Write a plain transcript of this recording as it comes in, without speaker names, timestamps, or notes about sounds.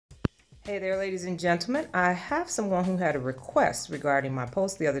Hey there, ladies and gentlemen. I have someone who had a request regarding my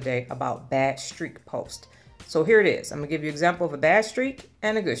post the other day about bad streak post. So here it is. I'm going to give you an example of a bad streak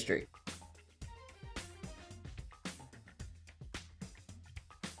and a good streak.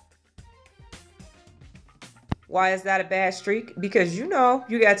 Why is that a bad streak? Because you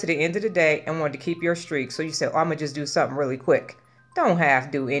got to the end of the day and wanted to keep your streak. So you said, oh, I'm going to just do something really quick. Don't have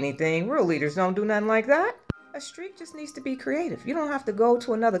to do anything. Real leaders don't do nothing like that. A streak just needs to be creative. You don't have to go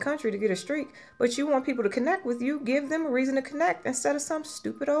to another country to get a streak, but you want people to connect with you. Give them a reason to connect instead of some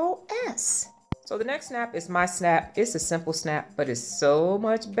stupid old S. So the next snap is my snap. It's a simple snap, but it's so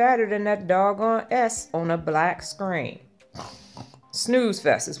much better than that doggone S on a black screen. Snooze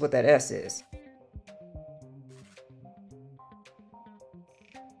fest is what that S is.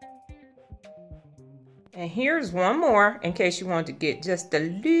 And here's one more in case you want to get just a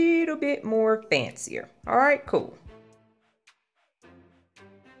little bit more fancier. All right, cool.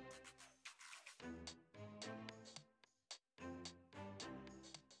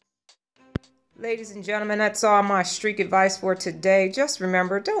 Ladies and gentlemen, that's all my streak advice for today. Just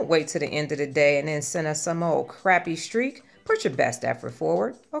remember, don't wait till the end of the day and then send us some old crappy streak. Put your best effort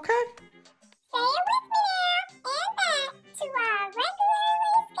forward, okay?